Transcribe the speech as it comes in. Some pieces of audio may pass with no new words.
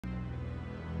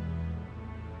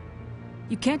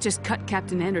You can't just cut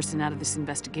Captain Anderson out of this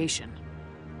investigation.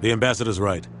 The ambassador's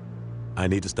right. I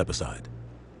need to step aside.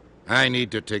 I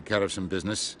need to take care of some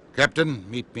business. Captain,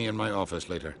 meet me in my office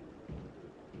later.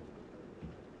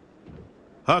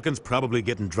 Harkin's probably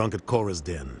getting drunk at Cora's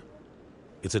Den.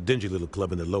 It's a dingy little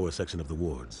club in the lower section of the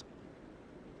wards.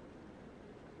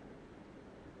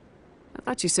 I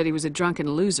thought you said he was a drunken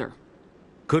loser.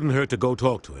 Couldn't hurt to go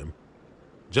talk to him.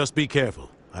 Just be careful.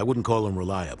 I wouldn't call him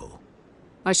reliable.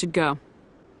 I should go.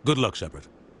 Good luck, Shepard.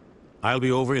 I'll be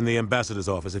over in the ambassador's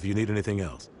office if you need anything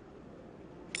else.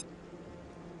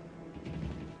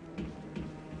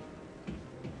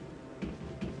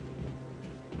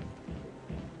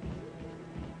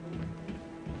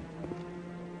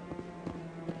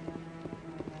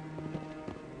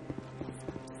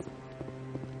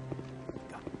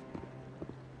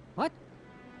 What?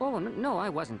 Oh, no, I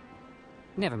wasn't.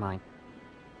 Never mind.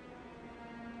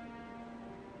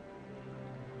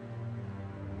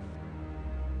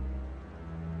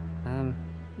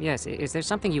 Yes, is there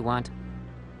something you want?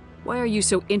 Why are you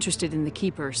so interested in the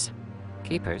Keepers?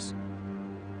 Keepers?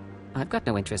 I've got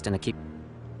no interest in the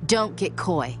Don't get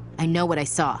coy. I know what I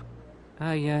saw.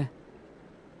 I'm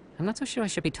not so sure I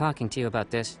should be talking to you about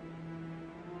this.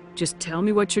 Just tell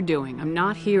me what you're doing. I'm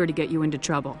not here to get you into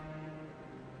trouble.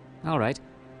 All right.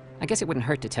 I guess it wouldn't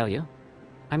hurt to tell you.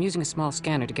 I'm using a small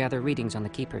scanner to gather readings on the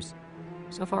Keepers.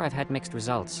 So far I've had mixed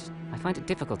results. I find it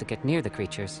difficult to get near the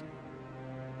creatures.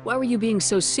 Why were you being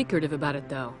so secretive about it,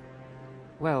 though?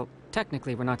 Well,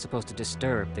 technically we're not supposed to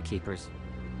disturb the Keepers.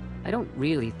 I don't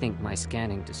really think my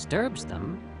scanning disturbs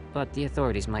them, but the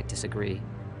authorities might disagree.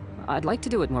 I'd like to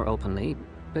do it more openly,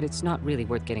 but it's not really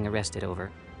worth getting arrested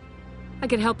over. I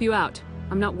can help you out.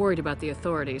 I'm not worried about the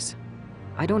authorities.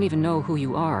 I don't even know who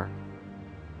you are.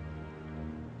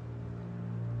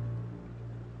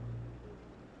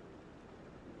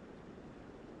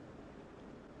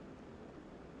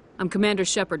 I'm Commander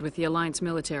Shepard with the Alliance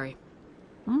military.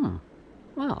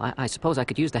 Well, I suppose I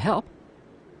could use the help.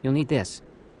 You'll need this.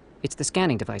 It's the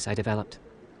scanning device I developed.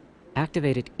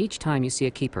 Activate it each time you see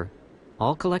a Keeper.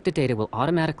 All collected data will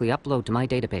automatically upload to my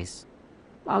database.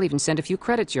 I'll even send a few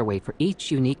credits your way for each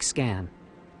unique scan.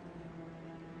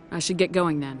 I should get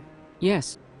going then.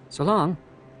 Yes. So long,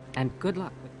 and good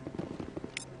luck.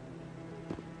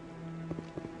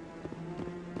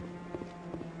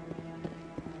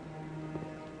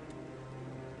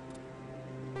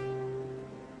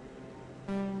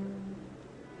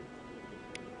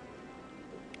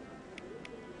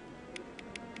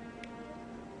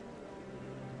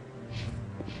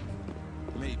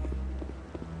 Maybe.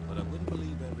 But I wouldn't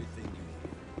believe everything you hear.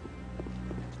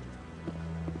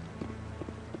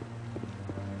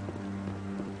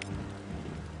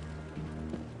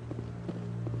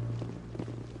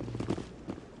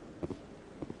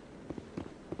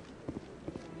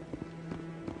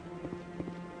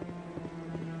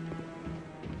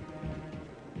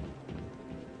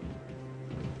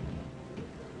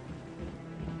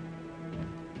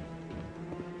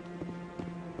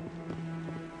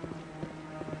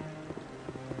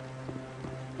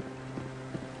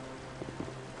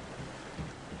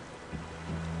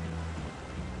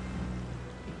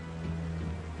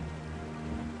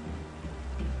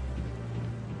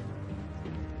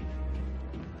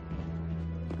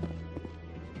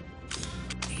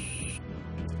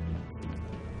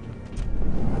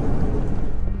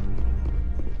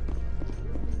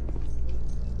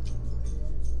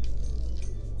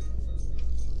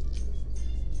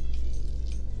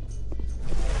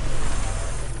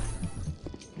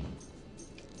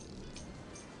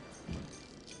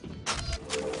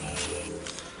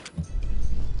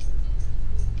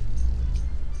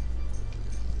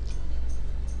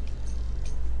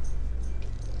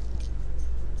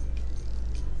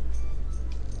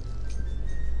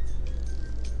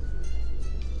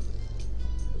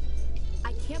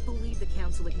 I can't believe the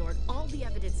Council ignored all the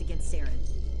evidence against Saren.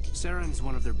 Saren's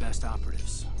one of their best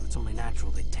operatives. It's only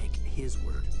natural they take his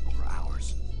word over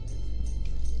ours.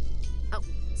 Oh,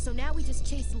 so now we just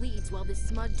chase leads while this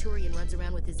smug Turian runs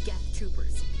around with his Geth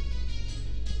troopers.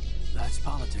 That's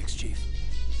politics, Chief.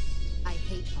 I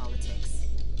hate politics.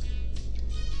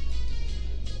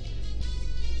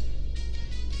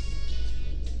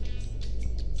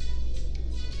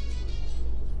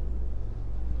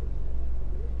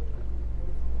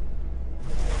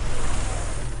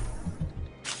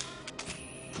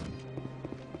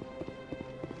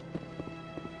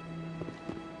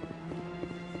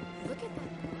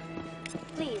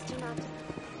 Please do not.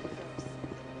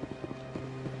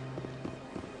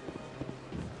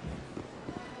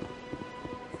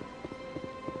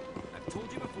 I've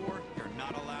told you before, you're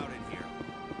not allowed in here.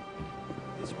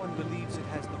 His one believes it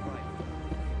has the right.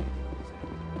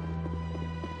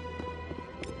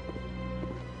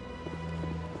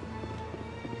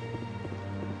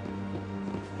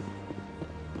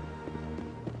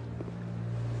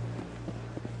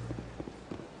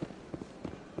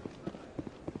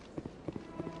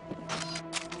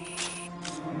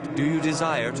 Do you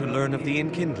desire to learn of the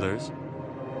Enkindlers?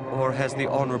 Or has the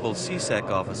Honorable CSEC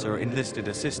officer enlisted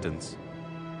assistance?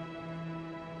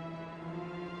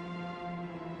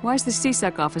 Why is the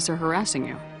CSEC officer harassing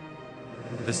you?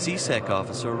 The CSEC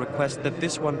officer requests that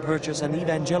this one purchase an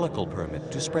evangelical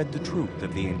permit to spread the truth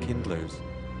of the Enkindlers.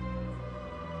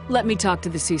 Let me talk to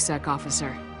the CSEC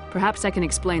officer. Perhaps I can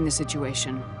explain the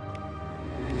situation.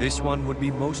 This one would be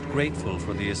most grateful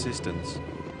for the assistance.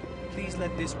 Please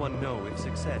let this one know if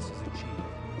success is achieved.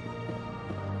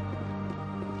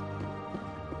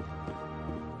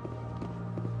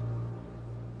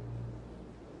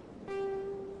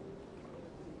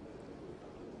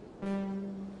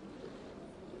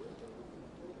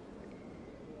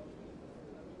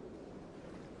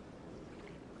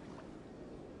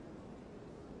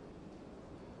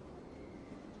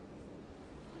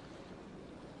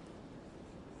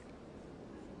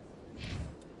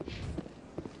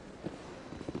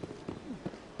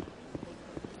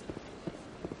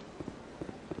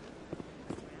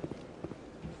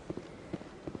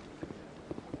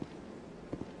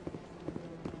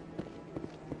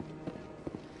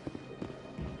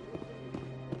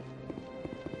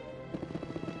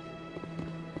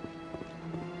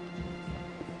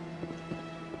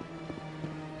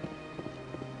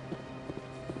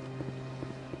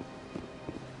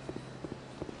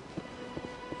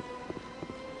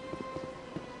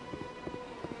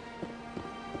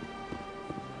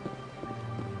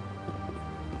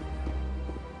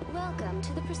 Welcome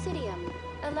to the Presidium.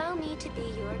 Allow me to be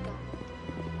your guide.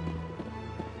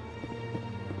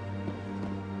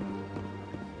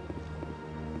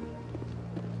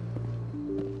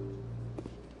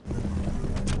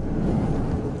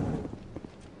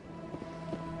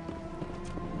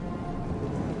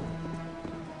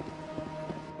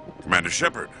 Commander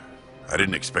Shepard, I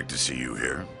didn't expect to see you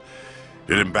here.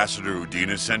 Did Ambassador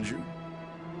Udina send you?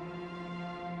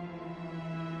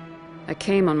 I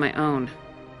came on my own.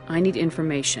 I need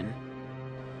information.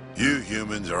 You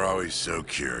humans are always so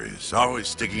curious, always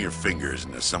sticking your fingers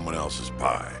into someone else's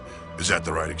pie. Is that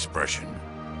the right expression?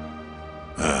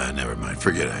 Never mind.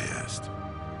 Forget I asked.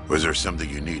 Was there something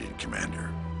you needed, Commander?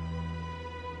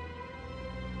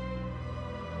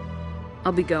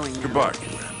 I'll be going now. Goodbye,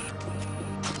 Commander.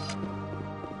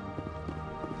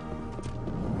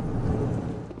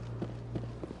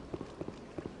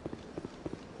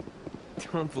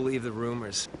 Don't believe the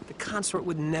rumors. The consort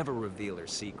would never reveal her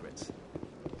secrets.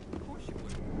 Of course she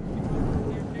would. She'd probably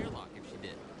clear an airlock if she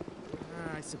did.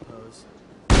 I suppose.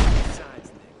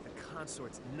 Besides, Nick, the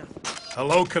consort's nothing.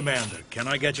 Hello, Commander. Can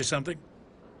I get you something?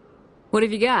 What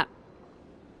have you got?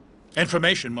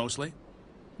 Information, mostly.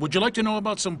 Would you like to know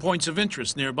about some points of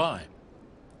interest nearby?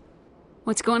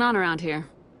 What's going on around here?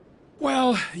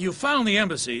 Well, you found the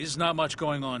embassies. Not much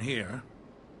going on here.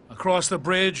 Across the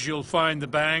bridge, you'll find the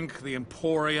bank, the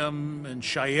Emporium, and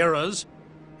Shaira's.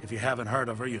 If you haven't heard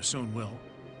of her, you soon will.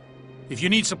 If you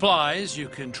need supplies, you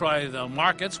can try the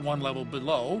markets one level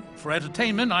below. For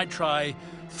entertainment, I'd try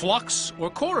Flux or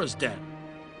Cora's Den.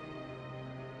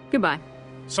 Goodbye.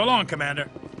 So long, Commander.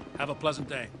 Have a pleasant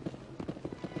day.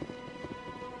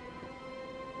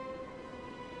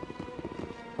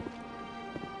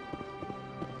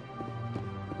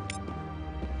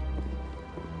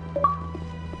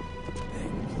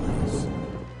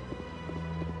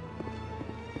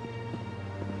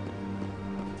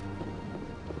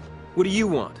 What do you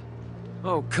want?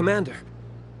 Oh, Commander.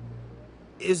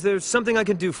 Is there something I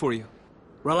can do for you?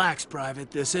 Relax,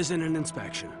 Private. This isn't an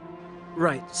inspection.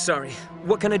 Right, sorry.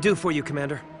 What can I do for you,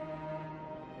 Commander?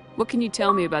 What can you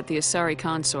tell me about the Asari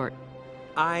consort?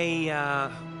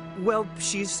 Well,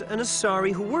 she's an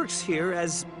Asari who works here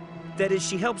as... That is,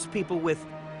 she helps people with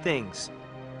things.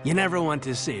 You never went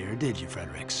to see her, did you,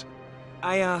 Fredericks?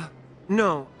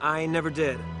 No, I never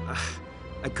did.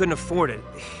 I couldn't afford it.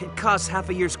 It costs half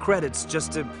a year's credits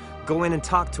just to go in and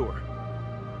talk to her.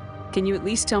 Can you at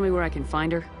least tell me where I can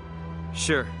find her?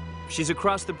 Sure. She's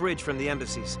across the bridge from the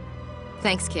embassies.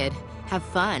 Thanks, kid. Have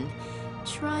fun.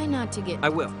 Try not to get... I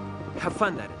will. Have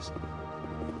fun, that is.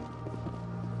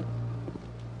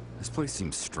 This place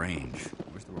seems strange.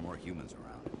 I wish there were more humans around.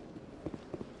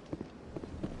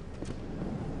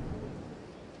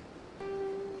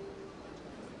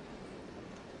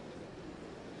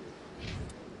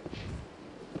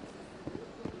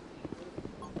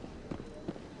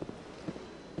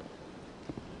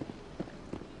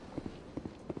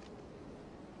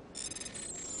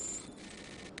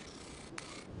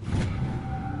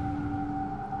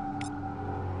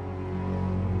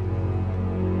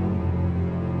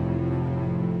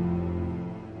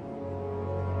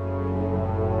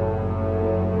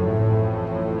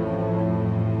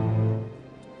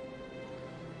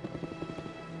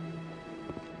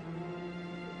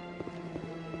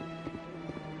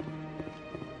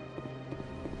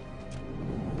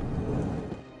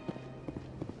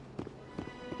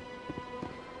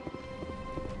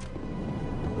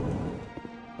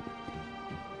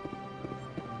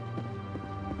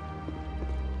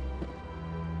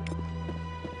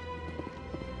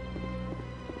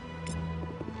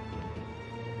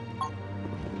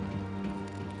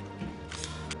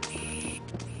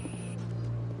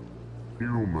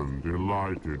 human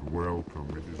delighted welcome.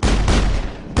 It is...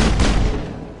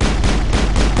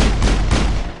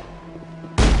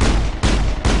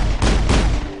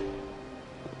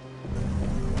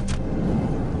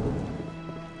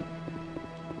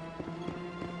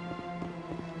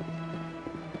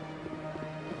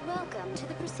 Welcome to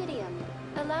the Presidium.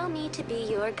 Allow me to be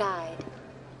your guide.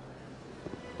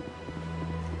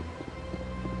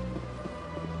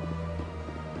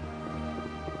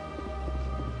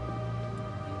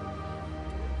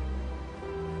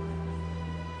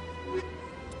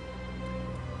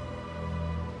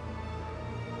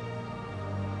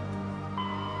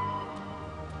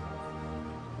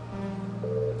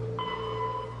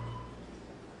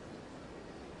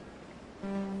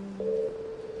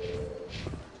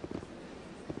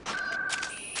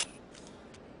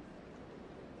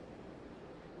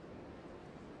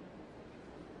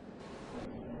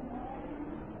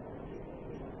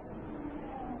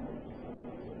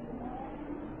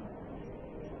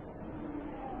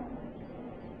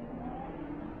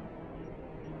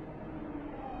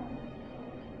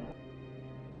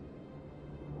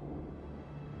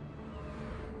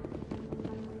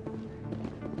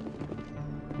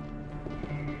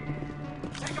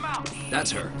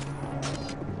 That's her.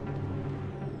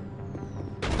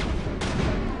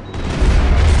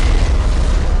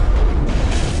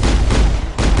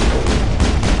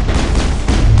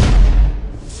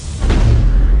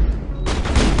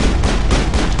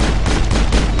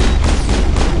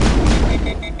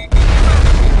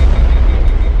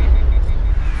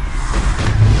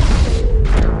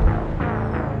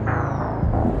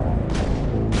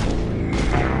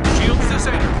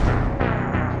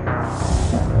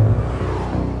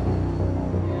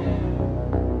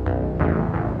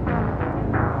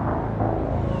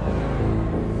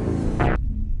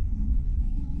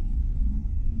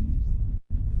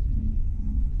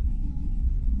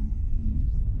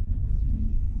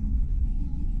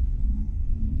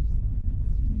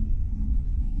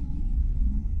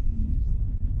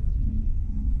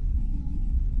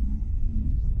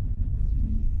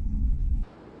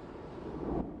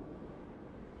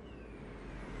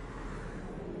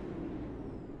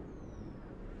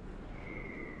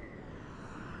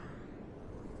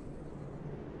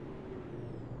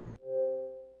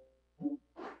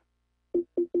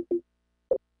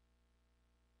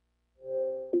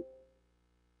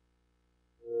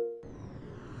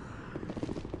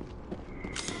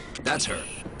 That's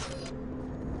her.